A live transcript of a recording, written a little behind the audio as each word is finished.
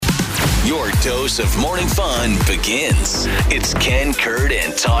Your dose of morning fun begins. It's Ken, Kurt,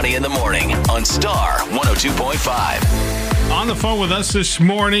 and Tawny in the morning on Star 102.5. On the phone with us this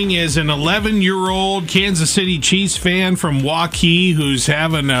morning is an 11-year-old Kansas City Chiefs fan from Waukee who's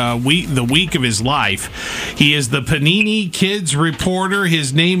having the week of his life. He is the Panini Kids reporter.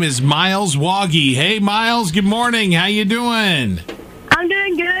 His name is Miles Woggy. Hey, Miles, good morning. How you doing? I'm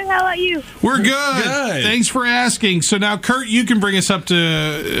doing good. How about you? We're good. Thanks for asking. So now, Kurt, you can bring us up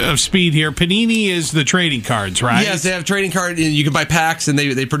to speed here. Panini is the trading cards, right? Yes, they have trading cards, and you can buy packs, and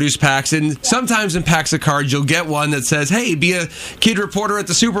they produce packs. And sometimes in packs of cards, you'll get one that says, hey, be a kid reporter at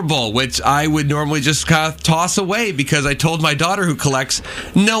the Super Bowl, which I would normally just kind of toss away because I told my daughter who collects,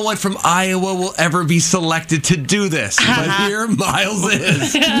 no one from Iowa will ever be selected to do this. But here, Miles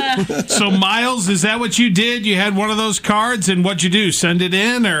is. So, Miles, is that what you did? You had one of those cards, and what'd you do? Send it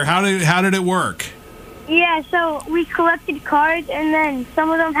in, or how did it work? Yeah, so we collected cards, and then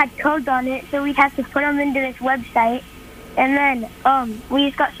some of them had codes on it, so we'd have to put them into this website, and then we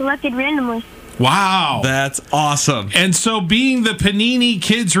just got selected randomly. Wow. That's awesome. And so being the Panini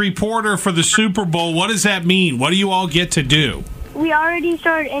Kids reporter for the Super Bowl, what does that mean? What do you all get to do? We already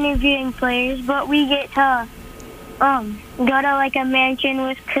started interviewing players, but we get to go to like a mansion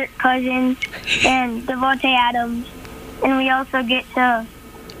with Kirk Cousins and Devontae Adams. And we also get to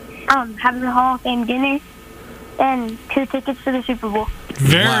have the Hall of Fame dinner and 2 tickets to the Super Bowl.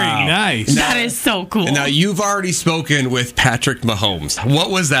 Very nice. That is so cool. And now, you've already spoken with Patrick Mahomes.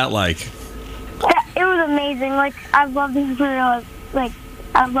 What was that like? Yeah, it was amazing. Like, I've loved him for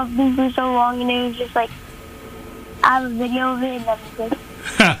so long, and it was just like, I have a video of it and everything.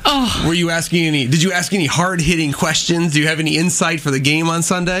 Were you asking did you ask any hard-hitting questions? Do you have any insight for the game on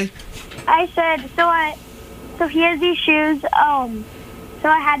Sunday? I said, so he has these shoes, so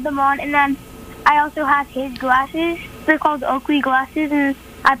I had them on, and then I also have his glasses. They're called Oakley glasses, and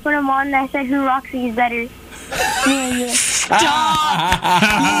I put them on, and I said, who rocks these better? Me. Stop!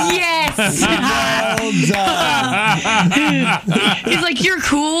 Yes! Well done. He's like, you're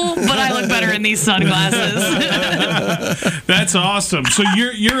cool, but I look better in these sunglasses. That's awesome. So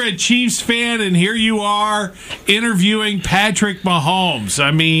you're a Chiefs fan, and here you are interviewing Patrick Mahomes. I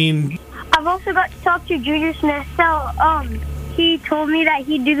mean, I've also got to talk to Junior Smith, so he told me that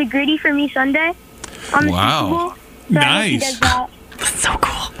he'd do the gritty for me Sunday on the Super Bowl. So nice. I hope he does that. So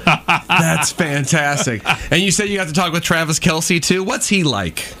cool. That's fantastic. And you said you got to talk with Travis Kelce, too. What's he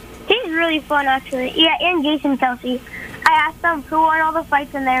like? He's really fun, actually. Yeah, and Jason Kelce. I asked them who won all the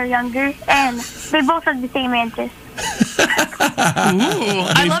fights when they were younger, and they both had the same answers.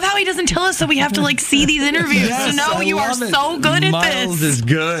 I love how he doesn't tell us, so we have to see these interviews to know you are so good at Miles this. is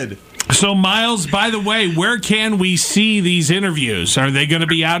good. So, Miles, by the way, where can we see these interviews? Are they going to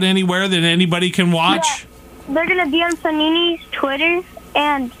be out anywhere that anybody can watch? Yeah, they're going to be on Panini's Twitter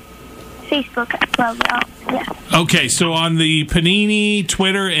and Facebook, probably. Yeah. Okay, so on the Panini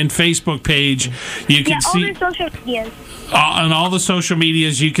Twitter and Facebook page, you can see... all their social medias. On all the social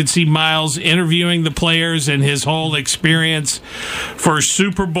medias, you can see Miles interviewing the players and his whole experience for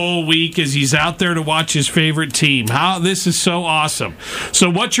Super Bowl week as he's out there to watch his favorite team. This is so awesome. So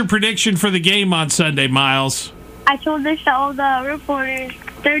what's your prediction for the game on Sunday, Miles? I told this to all the reporters,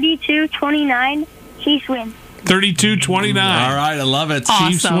 32-29, Chiefs win. 32-29. All right, I love it.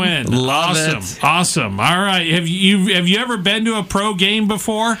 Awesome. Chiefs win. Love awesome. it. Awesome. All right. Have you ever been to a pro game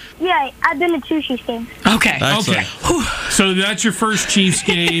before? Yeah, I've been to 2 Chiefs games. Okay. Excellent. Okay. So that's your first Chiefs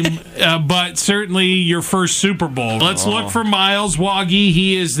game, but certainly your first Super Bowl. Let's look for Miles Woggy.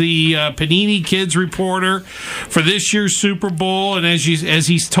 He is the Panini Kids reporter for this year's Super Bowl, and as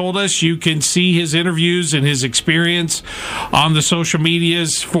he's told us, you can see his interviews and his experience on the social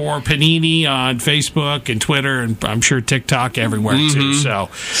medias for Panini on Facebook and Twitter, and I'm sure TikTok everywhere too. So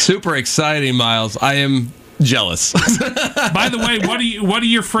super exciting, Miles. I am jealous. By the way, what are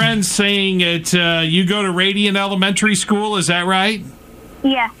your friends saying at you go to Radiant Elementary School? Is that right?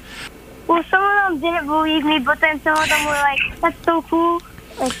 Yeah. Well, some of them didn't believe me, but then some of them were like, "That's so cool."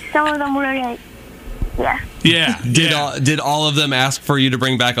 Like some of them were like, "Yeah." Yeah. Did all of them ask for you to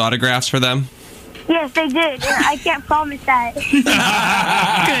bring back autographs for them? Yes, they did. And I can't promise that. Good kid.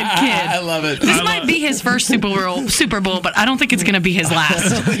 I love it. This might be his first Super Bowl, but I don't think it's going to be his last. I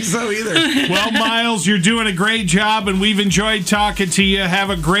don't think so either. Well, Miles, you're doing a great job, and we've enjoyed talking to you. Have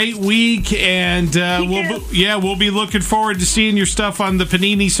a great week, and we'll be looking forward to seeing your stuff on the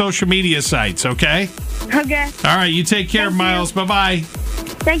Panini social media sites. Okay. Okay. All right. You take care, Thank you. Miles. Bye-bye.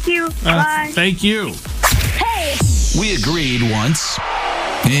 Thank you. Bye. Thank you. Hey. We agreed once,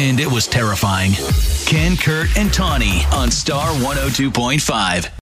 and it was terrifying. Ken, Kurt, and Tawny on Star 102.5.